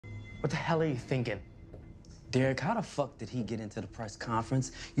What the hell are you thinking? Derek, how the fuck did he get into the press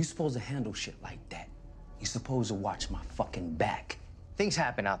conference? You supposed to handle shit like that. You supposed to watch my fucking back. Things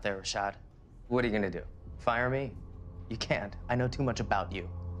happen out there, Rashad. What are you gonna do? Fire me? You can't. I know too much about you.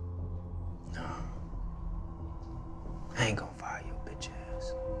 No. I ain't gonna fire your bitch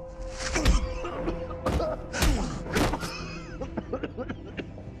ass.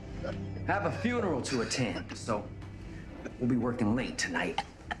 I have a funeral to attend, so we'll be working late tonight.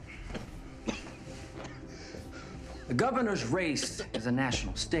 The governor's race is a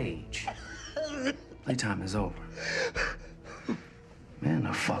national stage. Playtime is over. Man,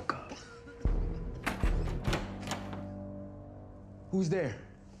 the fuck up. Who's there?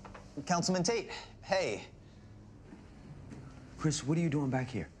 Councilman Tate. Hey. Chris, what are you doing back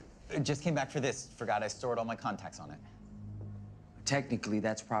here? Just came back for this. Forgot I stored all my contacts on it. Technically,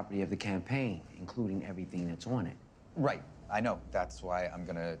 that's property of the campaign, including everything that's on it. Right. I know. That's why I'm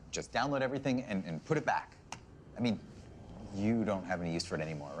gonna just download everything and put it back. I mean, you don't have any use for it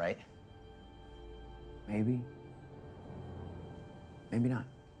anymore, right? Maybe. Maybe not.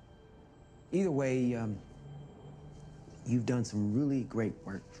 Either way, you've done some really great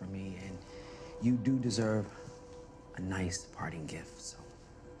work for me, and you do deserve a nice parting gift, so.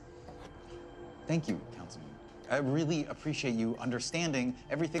 Thank you, Councilman. I really appreciate you understanding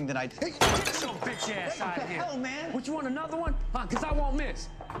everything that I did. Hey, get your bitch ass out of here. What the hell, man? What, you want another one? Huh, because I won't miss.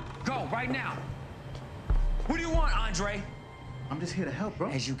 Go, right now. What do you want, Andre? I'm just here to help, bro.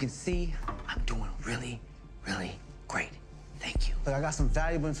 As you can see, I'm doing really, really great. Thank you. Look, I got some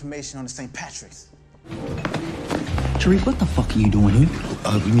valuable information on the St. Patrick's. Tariq, what the fuck are you doing here?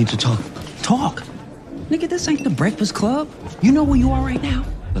 We need to talk. Talk? Nigga, this ain't the Breakfast Club. You know where you are right now?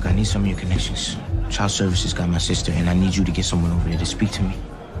 Look, I need some of your connections. Child Services got my sister, and I need you to get someone over there to speak to me.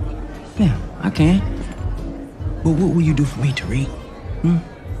 Yeah, I can. But what will you do for me, Tariq?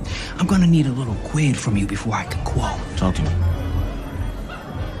 I'm gonna need a little quid from you before I can quote. Talk to me.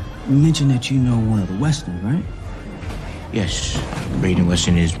 You mentioned that you know one of the Westons, right? Yes, Braden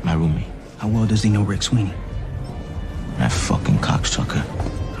Weston is my roommate. How well does he know Rick Sweeney? That fucking cocksucker.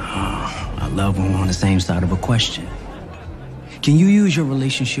 Oh, I love when we're on the same side of a question. Can you use your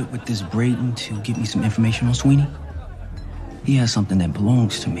relationship with this Braden to get me some information on Sweeney? He has something that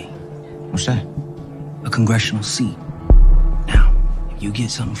belongs to me. What's that? A congressional seat. Now, if you get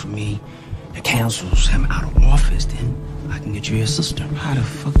something for me that cancels him out of office, then I can get you your sister. How the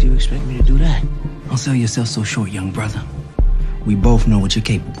fuck do you expect me to do that? Don't sell yourself so short, young brother. We both know what you're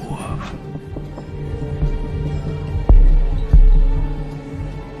capable of.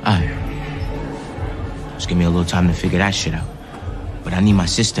 Alright. Just give me a little time to figure that shit out. But I need my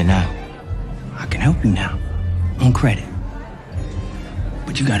sister now. I can help you now, on credit.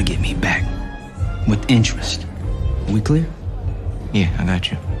 But you gotta get me back, with interest. Are we clear? Yeah, I got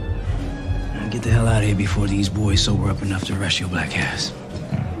you. Now get the hell out of here before these boys sober up enough to arrest your black ass.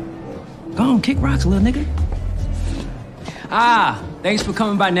 Go on, kick rocks, little nigga. Ah, thanks for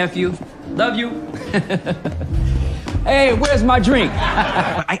coming by, nephew. Love you. Hey, where's my drink?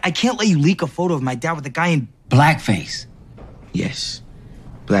 I can't let you leak a photo of my dad with a guy in Blackface. Yes,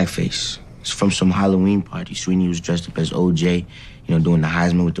 blackface. It's from some Halloween party. Sweeney was dressed up as OJ, doing the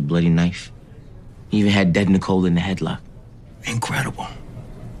Heisman with the bloody knife. He even had Dead Nicole in the headlock. Incredible.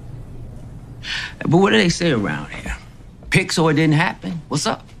 But what do they say around here? Pics or it didn't happen? What's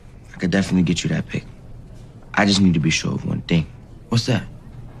up? I could definitely get you that pic. I just need to be sure of one thing. What's that?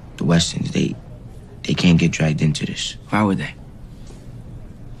 The Westons, they can't get dragged into this. Why would they?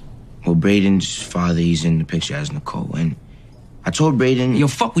 Well, Braden's father, he's in the picture as Nicole, and I told Braden... Yo,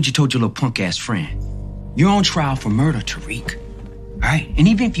 fuck what you told your little punk-ass friend. You're on trial for murder, Tariq. All right? And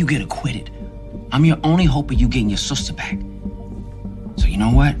even if you get acquitted, I'm your only hope of you getting your sister back. So you know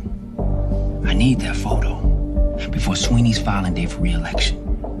what? I need that photo before Sweeney's filing day for re-election.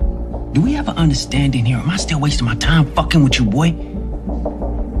 Do we have an understanding here? Am I still wasting my time fucking with you, boy?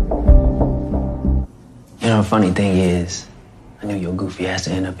 You know, the funny thing is, I knew your goofy ass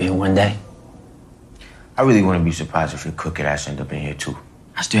to end up here one day. I really wouldn't be surprised if your crooked ass end up in here, too.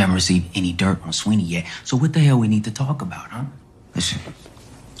 I still haven't received any dirt on Sweeney yet, so what the hell we need to talk about, huh? Listen,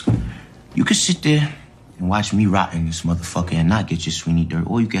 you could sit there and watch me rot in this motherfucker and not get your Sweeney dirt,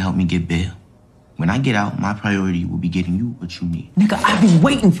 or you can help me get bail. When I get out, my priority will be getting you what you need. Nigga, I've been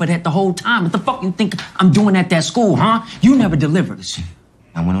waiting for that the whole time. What the fuck you think I'm doing at that school, huh? You never delivered. Listen,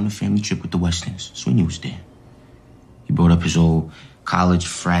 I went on a family trip with the Westons. Sweeney was there. He brought up his old college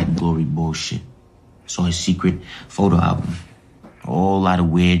frat glory bullshit. Saw his secret photo album. A whole lot of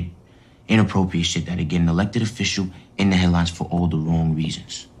weird, inappropriate shit that'd get an elected official in the headlines for all the wrong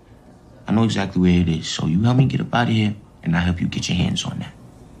reasons. I know exactly where it is, so you help me get up out of here, and I'll help you get your hands on that.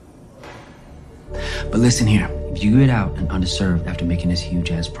 But listen here, if you get out and underserved after making this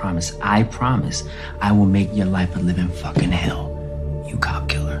huge-ass promise I will make your life a living fucking hell, you cop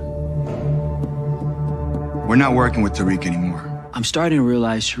killer. We're not working with Tariq anymore. I'm starting to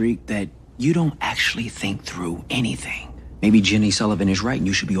realize, Tariq, that you don't actually think through anything. Maybe Jenny Sullivan is right and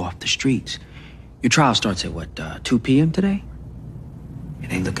you should be off the streets. Your trial starts at, what, 2 p.m. today?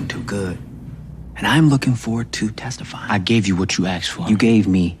 It ain't looking too good. And I'm looking forward to testifying. I gave you what you asked for. You gave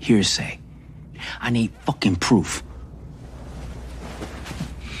me hearsay. I need fucking proof.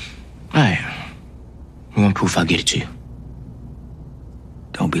 All right. You want proof? I'll get it to you.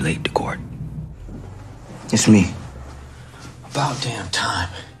 Don't be late to court. It's me. About damn time.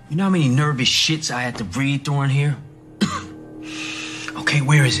 You know how many nervous shits I had to breathe through in here? Okay,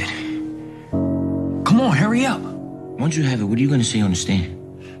 where is it? Come on, hurry up. Once you have it, what are you gonna say on the stand?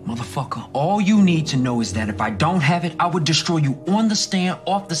 Motherfucker, all you need to know is that if I don't have it, I would destroy you on the stand,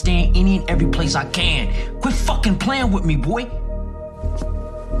 off the stand, any and every place I can. Quit fucking playing with me, boy.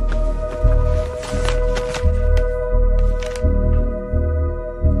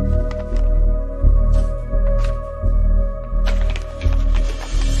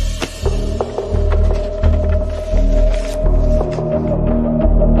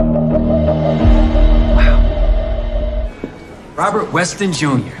 Robert Weston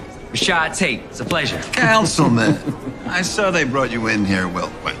Jr., Rashad Tate. It's a pleasure. Councilman, I saw they brought you in here.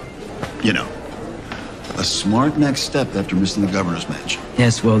 Well, you know, a smart next step after missing the governor's mansion.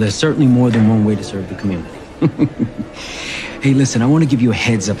 Yes, well, there's certainly more than one way to serve the community. Hey, listen, I want to give you a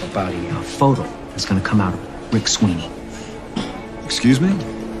heads up about a photo that's going to come out of Rick Sweeney. Excuse me?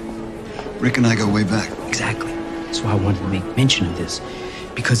 Rick and I go way back. Exactly. That's why I wanted to make mention of this,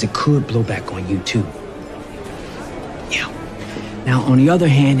 because it could blow back on you, too. Yeah. Now, on the other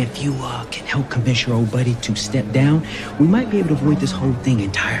hand, if you can help convince your old buddy to step down, we might be able to avoid this whole thing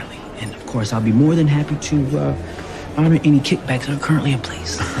entirely. And, of course, I'll be more than happy to honor any kickbacks that are currently in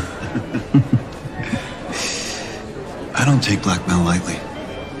place. I don't take blackmail lightly.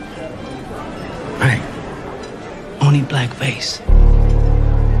 Right. Only blackface.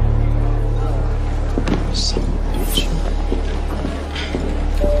 Son of a bitch.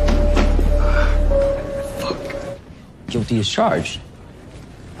 Fuck. Guilty as charged.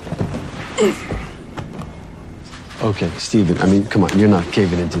 Okay, Steven, I mean, come on, you're not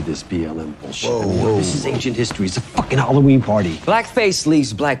caving into this BLM bullshit. Whoa. This is ancient history. It's a fucking Halloween party. Blackface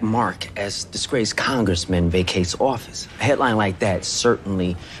leaves black mark as disgraced congressman vacates office. A headline like that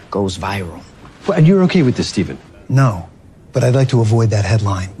certainly goes viral. Well, and you're okay with this, Steven? No, but I'd like to avoid that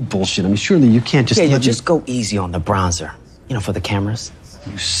headline. Bullshit. I mean, surely you can't just Yeah, let just go easy on the bronzer. You know, for the cameras.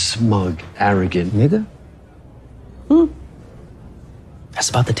 You smug, arrogant Nigga? That's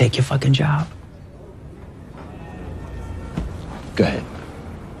about to take your fucking job. Go ahead.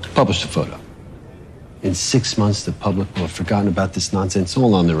 Publish the photo. In 6 months, the public will have forgotten about this nonsense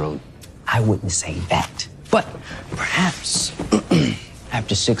all on their own. I wouldn't say that. But perhaps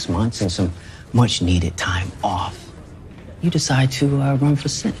after 6 months and some much needed time off, you decide to run for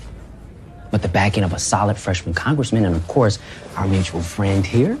Senate. With the backing of a solid freshman congressman and, of course, our mutual friend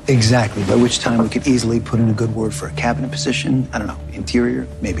here. Exactly, by which time we could easily put in a good word for a cabinet position. I don't know, Interior,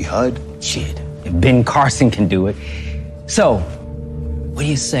 maybe HUD. Shit, if Ben Carson can do it. So, what do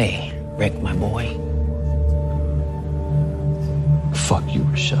you say, Rick, my boy? Fuck you,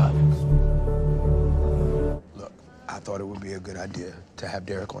 Rashad. Look, I thought it would be a good idea to have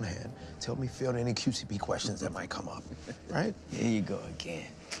Derek on hand to help me field any QCP questions that might come up, right? Here you go again.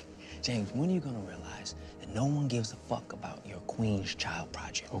 James, when are you gonna realize that no one gives a fuck about your Queen's Child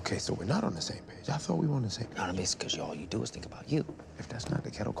project? Okay, so we're not on the same page. I thought we were on the same page. No, it's because all you do is think about you. If that's not the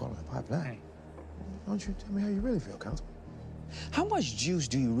kettle calling the pot black, why don't you tell me how you really feel, Councilman? How much juice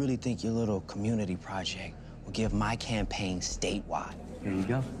do you really think your little community project will give my campaign statewide? Here you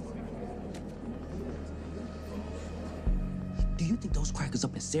go. Do you think those crackers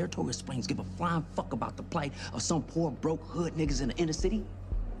up in Saratoga Springs give a flying fuck about the plight of some poor, broke hood niggas in the inner city?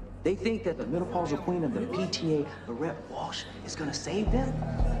 They think that the menopausal queen of the PTA, Lorette Walsh, is gonna save them?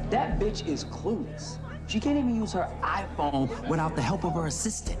 That bitch is clueless. She can't even use her iPhone without the help of her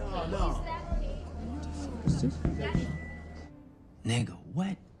assistant. Nigga,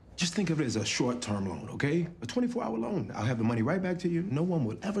 what? Just think of it as a short-term loan, okay? A 24-hour loan. I'll have the money right back to you. No one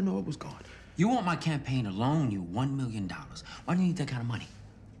will ever know it was gone. You want my campaign to loan you $1 million. Why do you need that kind of money?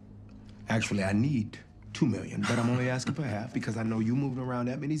 Actually, I need $2 million, but I'm only asking for half because I know you moving around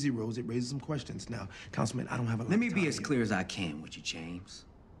that many zeros, it raises some questions. Now, Councilman, I don't have a lot Let me of be time as here. clear as I can with you, James.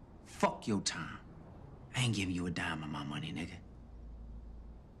 Fuck your time. I ain't giving you a dime of my money, nigga.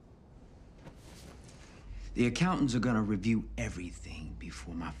 The accountants are gonna review everything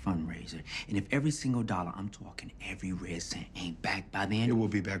before my fundraiser. And if every single dollar, I'm talking every red cent, ain't backed by then... It will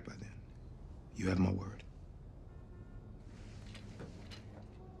be back by then. You have my word.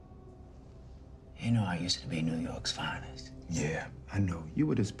 You know I used to be New York's finest. Yeah, I know. You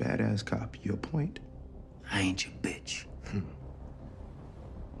were this badass cop. Your point? I ain't your bitch.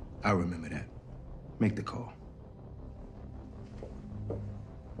 I remember that. Make the call.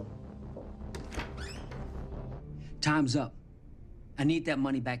 Time's up. I need that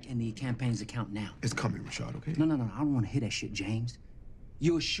money back in the campaign's account now. It's coming, Rashad, okay? No. I don't want to hear that shit, James.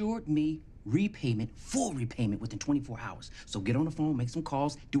 You assured me repayment, full repayment within 24 hours. So get on the phone, make some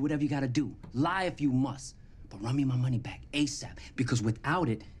calls, do whatever you gotta do. Lie if you must, but run me my money back ASAP. Because without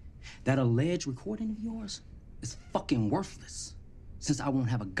it, that alleged recording of yours is fucking worthless. Since I won't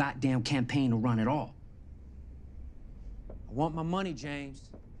have a goddamn campaign to run at all. I want my money, James.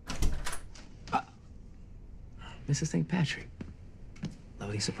 Mrs. St. Patrick.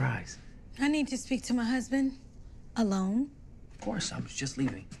 Lovely surprise. I need to speak to my husband. Alone? Of course, I was just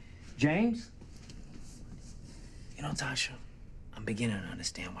leaving. James? You know, Tasha, I'm beginning to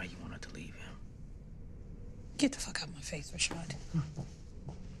understand why you wanted to leave him. Get the fuck out of my face, Rashad.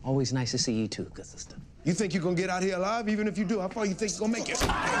 Always nice to see you too, good sister. You think you're gonna get out here alive? Even if you do, how far you think you're gonna make it?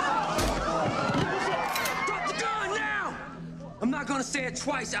 Drop the gun now! I'm not gonna say it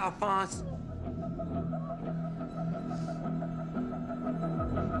twice, Alphonse.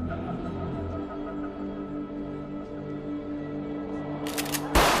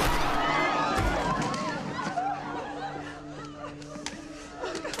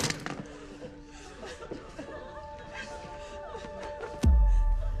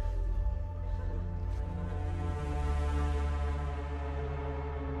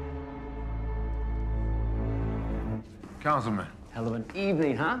 Councilman. Hell of an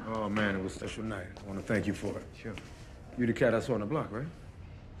evening, huh? Oh, man, it was a special night. I want to thank you for it. Sure. You the cat I saw on the block, right?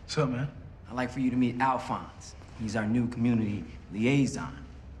 What's up, man? I'd like for you to meet Alphonse. He's our new community liaison.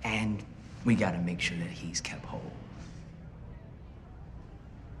 And we gotta make sure that he's kept whole.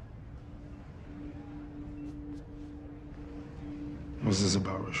 What's this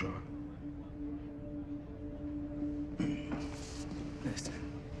about, Rashad? Listen,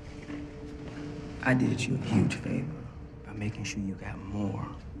 I did you a huge favor by making sure you got more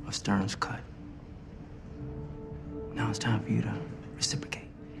of Stern's cut. Now it's time for you to reciprocate.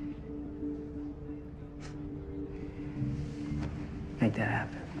 Make that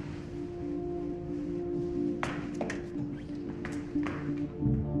happen.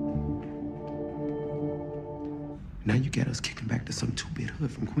 Now you got us kicking back to some two-bit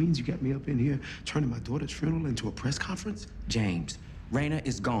hood from Queens. You got me up in here turning my daughter's funeral into a press conference? James, Raina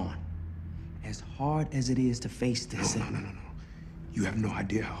is gone. As hard as it is to face this... No. You have no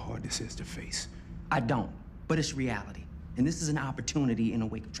idea how hard this is to face. I don't, but it's reality. And this is an opportunity in a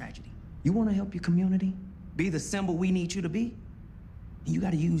wake of tragedy. You want to help your community? Be the symbol we need you to be? And you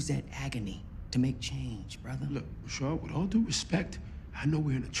got to use that agony to make change, brother. Look, Rashad, with all due respect, I know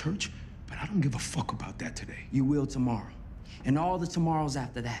we're in a church, but I don't give a fuck about that today. You will tomorrow. And all the tomorrows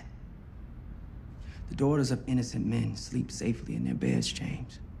after that. The daughters of innocent men sleep safely in their beds,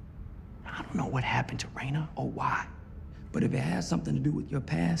 James. I don't know what happened to Raina or why. But if it has something to do with your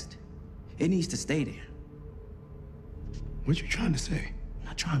past, it needs to stay there. What you trying to say? I'm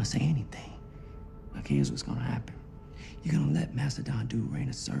not trying to say anything. Look, here's what's gonna happen. You're gonna let Macedon do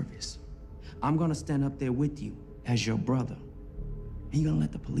Raina's service. I'm gonna stand up there with you as your brother. And you're gonna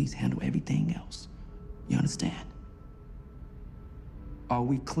let the police handle everything else. You understand? Are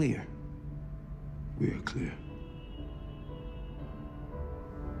we clear? We are clear.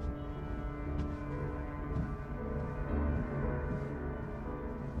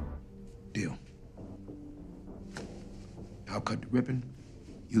 Deal. I'll cut the ribbon.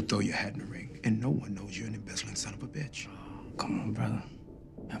 You throw your hat in the ring, and no one knows you're an embezzling son of a bitch. Come on, brother.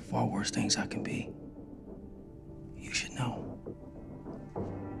 There are far worse things I can be. You should know.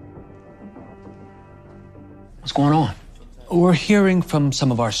 What's going on? We're hearing from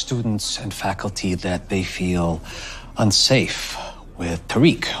some of our students and faculty that they feel unsafe with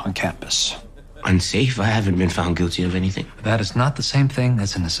Tariq on campus. Unsafe? I haven't been found guilty of anything. That is not the same thing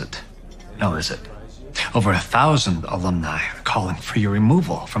as innocent. No, is it? Over 1,000 alumni are calling for your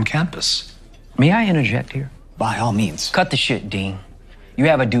removal from campus. May I interject here? By all means. Cut the shit, Dean. You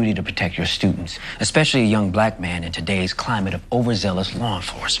have a duty to protect your students, especially a young black man in today's climate of overzealous law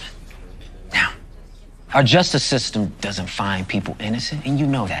enforcement. Now, our justice system doesn't find people innocent, and you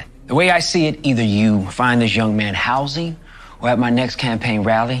know that. The way I see it, either you find this young man housing, or at my next campaign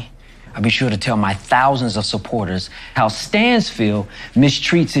rally, I'll be sure to tell my thousands of supporters how Stansfield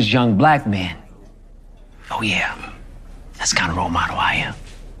mistreats his young black man. Oh, yeah. That's the kind of role model I am.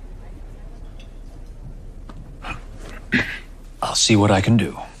 I'll see what I can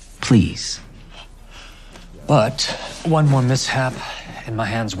do. Please. But one more mishap, and my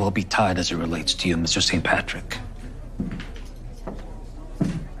hands will be tied as it relates to you, Mr. St. Patrick.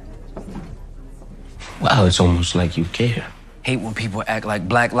 Wow, it's almost like you care. Hate when people act like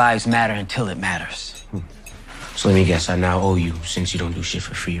Black Lives Matter until it matters. So let me guess, I now owe you since you don't do shit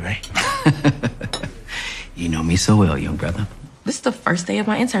for free, right? You know me so well, young brother. This is the first day of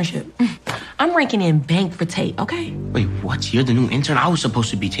my internship. I'm ranking in bank for Tate, okay? Wait, what? You're the new intern? I was supposed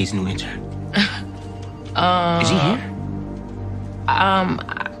to be Tate's new intern. Is he here?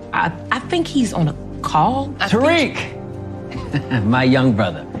 I think he's on a call. Tariq! My young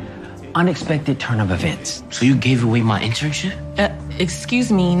brother. Unexpected turn of events. So you gave away my internship?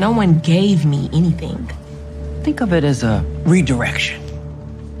 Excuse me, no one gave me anything. Think of it as a redirection.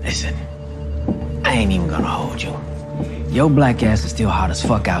 Listen, I ain't even gonna hold you. Your black ass is still hot as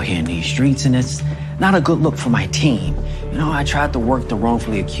fuck out here in these streets, and it's not a good look for my team. You know, I tried to work the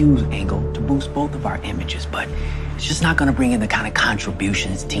wrongfully accused angle to boost both of our images, but it's just not gonna bring in the kind of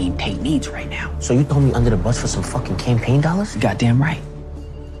contributions Team Tate needs right now. So you throw me under the bus for some fucking campaign dollars? Goddamn right.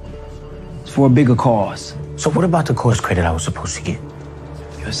 It's for a bigger cause. So what about the course credit I was supposed to get?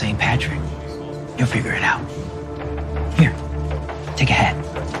 You're St. Patrick. You'll figure it out. Here, take a hat.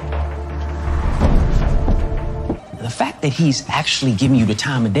 The fact that he's actually giving you the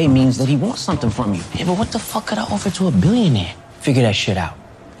time of day means that he wants something from you. Yeah, but what the fuck could I offer to a billionaire? Figure that shit out.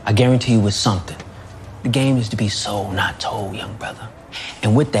 I guarantee you it's something. The game is to be sold, not told, young brother.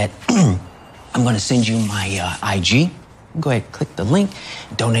 And with that, I'm gonna send you my IG. Go ahead, click the link,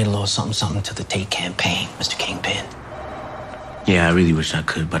 donate a little something to the Tate campaign, Mr. Kingpin. Yeah, I really wish I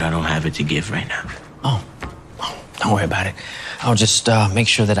could, but I don't have it to give right now. Oh, don't worry about it. I'll just make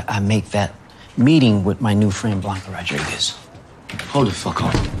sure that I make that meeting with my new friend, Blanca Rodriguez. Hold the fuck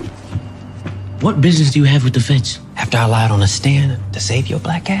on. What business do you have with the feds? After I lied on a stand to save your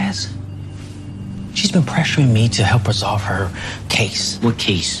black ass, she's been pressuring me to help resolve her case. What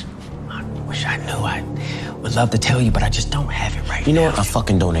case? I wish I knew. I would love to tell you, but I just don't have it right now. You know what? I'll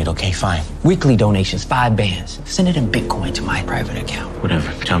fucking donate, okay? Fine. Weekly donations, 5 bands. Send it in Bitcoin to my private account.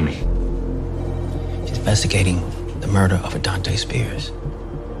 Whatever, tell me. She's investigating the murder of a Dante Spears.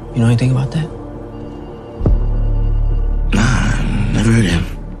 You know anything about that? Nah, never heard of him.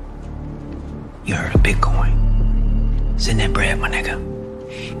 You heard of Bitcoin. Send that bread, my nigga.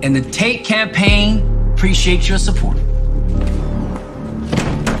 And the Tate campaign appreciates your support.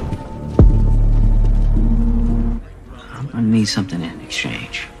 I'm gonna need something in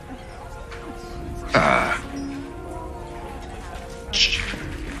exchange.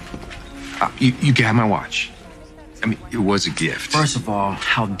 You can have my watch. I mean, it was a gift. First of all,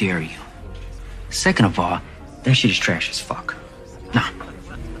 how dare you? Second of all, that shit is trash as fuck. No.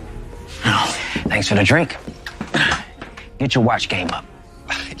 Thanks for the drink. Get your watch game up.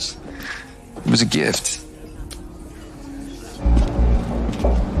 It was a gift.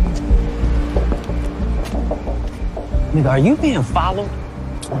 Nigga, are you being followed?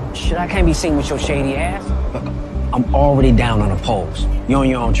 Shit, I can't be seen with your shady ass. Look, I'm already down on the polls. You on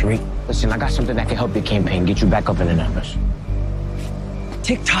your own, Tariq. Listen, I got something that can help your campaign get you back up in the numbers.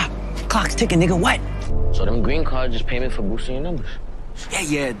 Tick-tock. Clock's ticking, nigga. What? So them green cards is payment for boosting your numbers.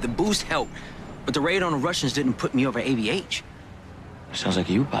 Yeah, the boost helped. But the raid on the Russians didn't put me over ABH. Sounds like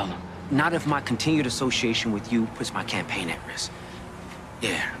a you problem. Not if my continued association with you puts my campaign at risk.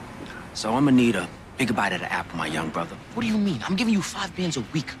 Yeah. So I'm gonna need a bigger bite of the apple, my young brother. What do you mean? I'm giving you 5 bands a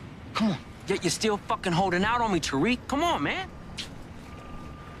week. Come on. Yet you're still fucking holding out on me, Tariq. Come on, man.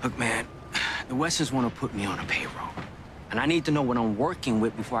 Look, man, the Westons want to put me on a payroll. And I need to know what I'm working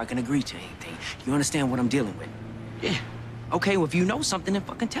with before I can agree to anything. You understand what I'm dealing with? Yeah. Okay, well, if you know something, then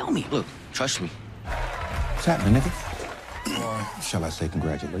fucking tell me. Look, trust me. What's happening, nigga? Or shall I say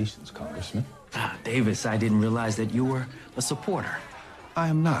congratulations, Congressman? Davis, I didn't realize that you were a supporter. I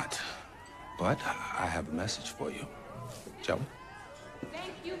am not. But I have a message for you. Shall we?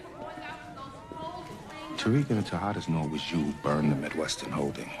 Tariq and the Tejadas know it was you who burned the Midwestern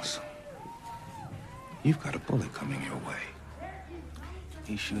holdings. You've got a bullet coming your way.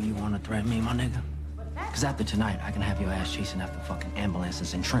 You sure you want to threaten me, my nigga? Because after tonight, I can have your ass chasing after fucking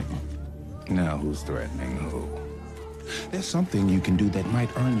ambulances in Trenton. Now who's threatening who? There's something you can do that might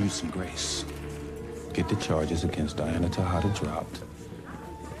earn you some grace. Get the charges against Diana Tejada dropped.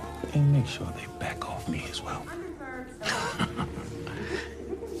 And make sure they back off me as well.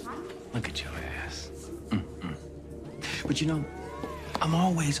 Look at your ass. But you know, I'm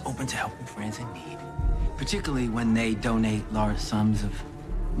always open to helping friends in need. Particularly when they donate large sums of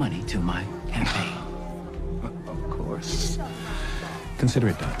money to my campaign. Consider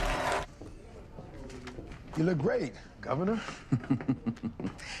it done. You look great, Governor.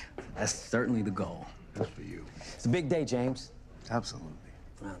 That's certainly the goal. That's for you. It's a big day, James. Absolutely.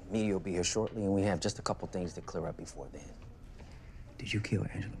 Media will be here shortly, and we have just a couple things to clear up before then. Did you kill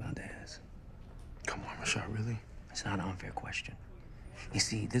Angela Valdez? Come on, Rashad, really? It's not an unfair question. You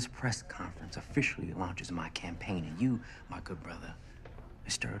see, this press conference officially launches my campaign, and you, my good brother,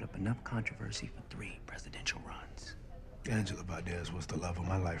 have stirred up enough controversy for 3 presidential runs. Angela Valdez was the love of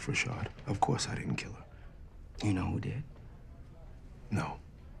my life, Rashad. Of course I didn't kill her. You know who did? No.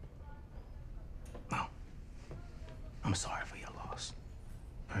 Well, I'm sorry for your loss.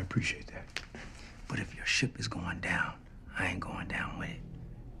 I appreciate that. But if your ship is going down, I ain't going down with it.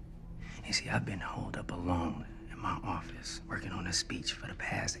 You see, I've been holed up alone in my office working on a speech for the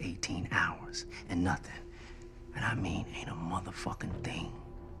past 18 hours, and nothing, and I mean ain't a motherfucking thing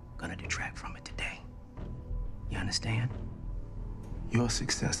gonna detract from it today. You understand? Your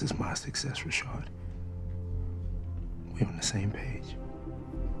success is my success, Rashad. We're on the same page.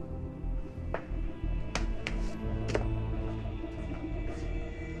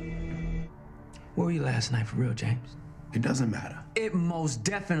 Where were you last night for real, James? It doesn't matter. It most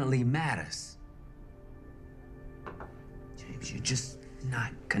definitely matters. James, you're just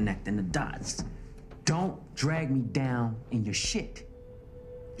not connecting the dots. Don't drag me down in your shit.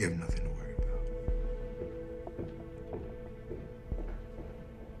 You have nothing to worry about.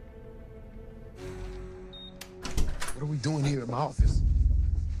 What are we doing here at my office?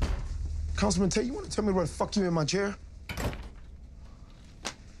 Councilman Tate, you want to tell me where the fuck you in my chair?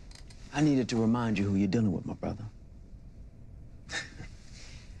 I needed to remind you who you're dealing with, my brother.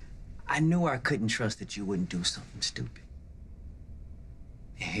 I knew I couldn't trust that you wouldn't do something stupid.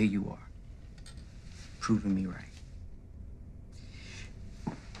 And here you are, proving me right.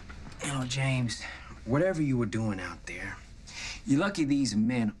 You know, James, whatever you were doing out there, you're lucky these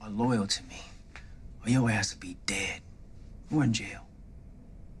men are loyal to me, or your ass would be dead or in jail.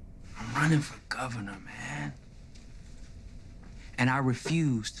 I'm running for governor, man. And I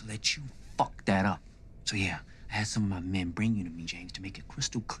refuse to let you fuck that up. So yeah, I had some of my men bring you to me, James, to make it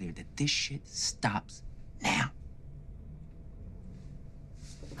crystal clear that this shit stops now.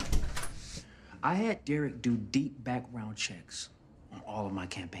 I had Derek do deep background checks on all of my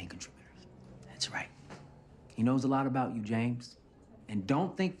campaign contributors. That's right. He knows a lot about you, James. And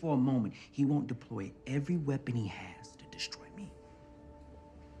don't think for a moment he won't deploy every weapon he has to destroy me.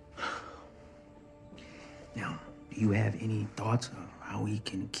 Now, do you have any thoughts on how we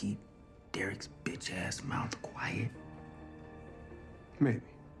can keep Derek's bitch-ass mouth quiet? Maybe.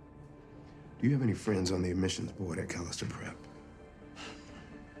 Do you have any friends on the admissions board at Callister Prep?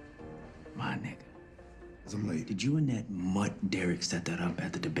 My nigga. I'm late. Did you and that mutt Derek set that up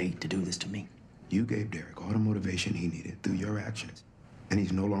at the debate to do this to me? You gave Derek all the motivation he needed through your actions, and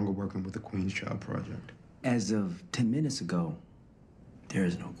he's no longer working with the Queen's Child Project. As of 10 minutes ago, there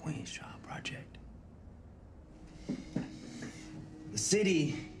is no Queen's Child Project. The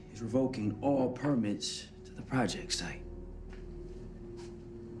city is revoking all permits to the project site.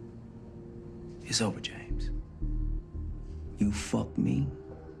 It's over, James. You fuck me,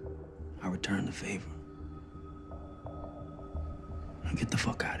 I return the favor. Now get the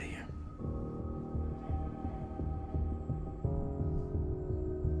fuck out of here.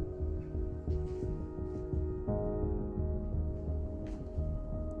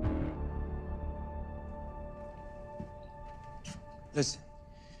 Listen,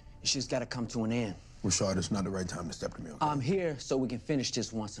 this shit's gotta come to an end. Rashad, it's not the right time to step to me, okay? I'm here so we can finish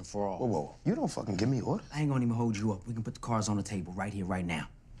this once and for all. Whoa, whoa. You don't fucking give me orders. I ain't gonna even hold you up. We can put the cards on the table right here, right now.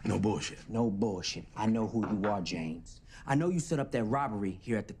 No bullshit. No bullshit. I know who you are, James. I know you set up that robbery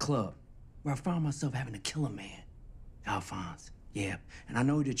here at the club, where I found myself having to kill a man. Alphonse, yeah. And I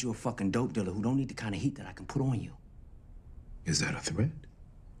know that you're a fucking dope dealer who don't need the kind of heat that I can put on you. Is that a threat?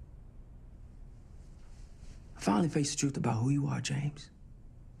 I finally faced the truth about who you are, James.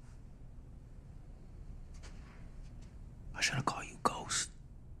 Or should I call you Ghost?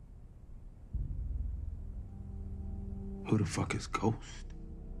 Who the fuck is Ghost?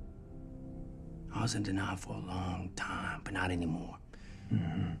 I was in denial for a long time, but not anymore. You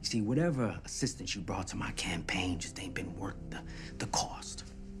see, whatever assistance you brought to my campaign just ain't been worth the cost.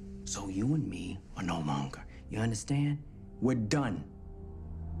 So you and me are no longer. You understand? We're done.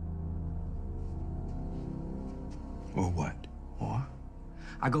 Or what? Or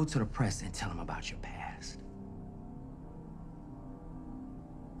I go to the press and tell them about your past.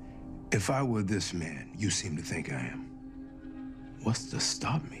 If I were this man you seem to think I am, what's to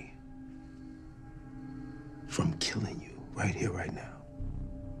stop me from killing you right here, right now?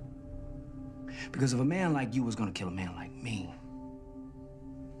 Because if a man like you was gonna kill a man like me,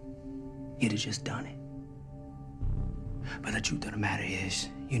 you'd have just done it. But the truth of the matter is,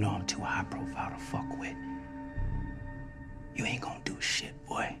 you know I'm too high profile to fuck with. You ain't gonna do shit,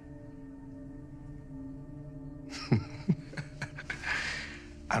 boy.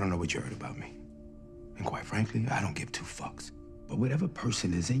 I don't know what you heard about me. And quite frankly, I don't give two fucks. But whatever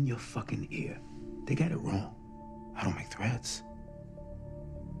person is in your fucking ear, they got it wrong. I don't make threats.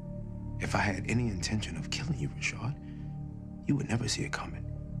 If I had any intention of killing you, Rashad, you would never see it coming.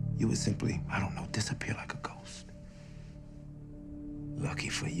 You would simply, I don't know, disappear like a ghost. Lucky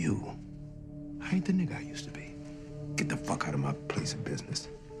for you, I ain't the nigga I used to be. Get the fuck out of my place of business.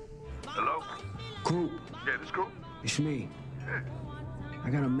 Hello? Coop. Yeah, this cool? It's me. Yeah. I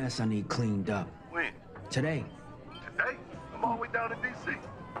got a mess I need cleaned up. When? Today. Today? I'm all the way down in D.C.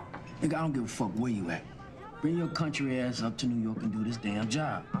 Nigga, I don't give a fuck where you at. Bring your country ass up to New York and do this damn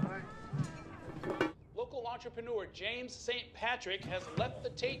job. Local entrepreneur James St. Patrick has left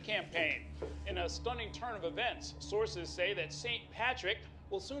the Tate campaign. In a stunning turn of events, sources say that St. Patrick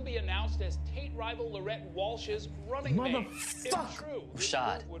will soon be announced as Tate rival Lorette Walsh's running mate. If true,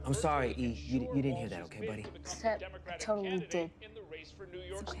 Rashad. I'm sorry, E. You didn't hear that, okay, buddy? Except I totally did. In the race for New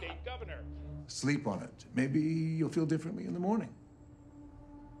York State governor. Sleep on it. Maybe you'll feel differently in the morning.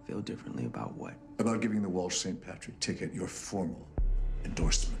 Feel differently about what? About giving the Walsh St. Patrick ticket your formal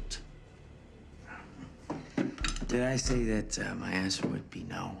endorsement. Did I say that my answer would be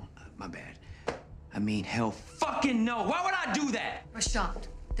no? My bad. I mean, hell fucking no. Why would I do that? Rashad,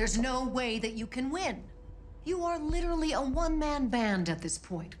 there's no way that you can win. You are literally a one-man band at this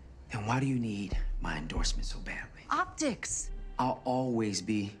point. Then why do you need my endorsement so badly? Optics. I'll always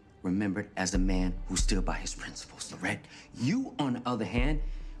be remembered as a man who stood by his principles, Lorette. You, on the other hand,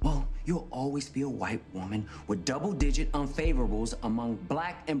 well, you'll always be a white woman with double-digit unfavorables among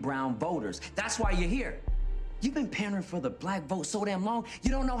black and brown voters. That's why you're here. You've been pandering for the black vote so damn long, you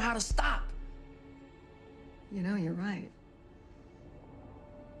don't know how to stop. You know, you're right.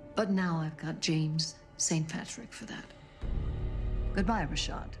 But now I've got James St. Patrick for that. Goodbye,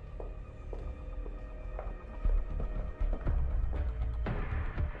 Rashad.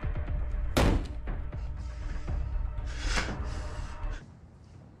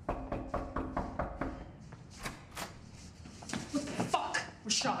 Fuck,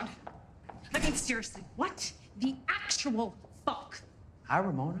 Rashad. I mean, seriously, what the actual fuck? Hi,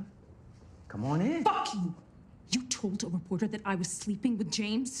 Ramona. Come on in. Fuck you! You told a reporter that I was sleeping with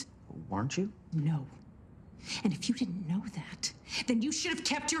James? Weren't you? No. And if you didn't know that, then you should have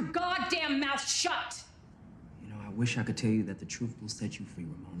kept your goddamn mouth shut! You know, I wish I could tell you that the truth will set you free,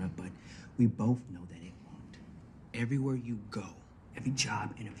 Ramona, but we both know that it won't. Everywhere you go, every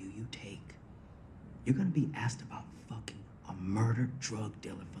job interview you take, you're gonna be asked about fucking a murdered drug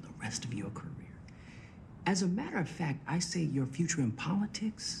dealer for the rest of your career. As a matter of fact, I say your future in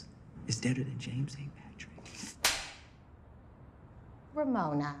politics is deader than James St. Patrick.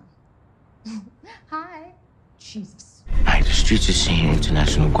 Ramona. Hi. Jesus. Right, the streets are saying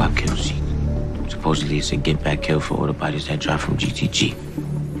international guap kill scene. Supposedly it's a get-back kill for all the bodies that dropped from GTG.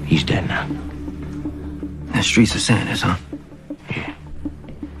 He's dead now. The streets are saying this, huh? Yeah.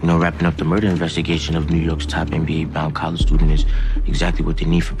 You know, wrapping up the murder investigation of New York's top NBA-bound college student is exactly what they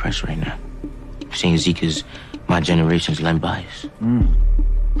need for press right now. Saying Zeke is my generation's Len Bias. All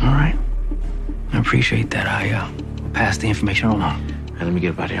right. I appreciate that. I'll pass the information along. Hey, let me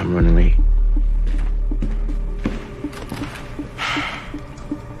get up out of here. I'm running late.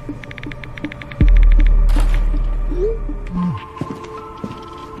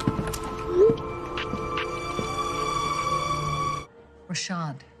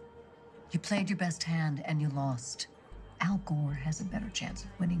 Rashad, you played your best hand and you lost. Al Gore has a better chance of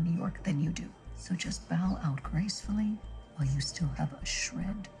winning New York than you do. So just bow out gracefully while you still have a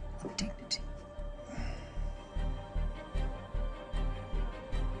shred of dignity.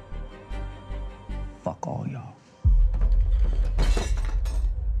 Fuck all y'all.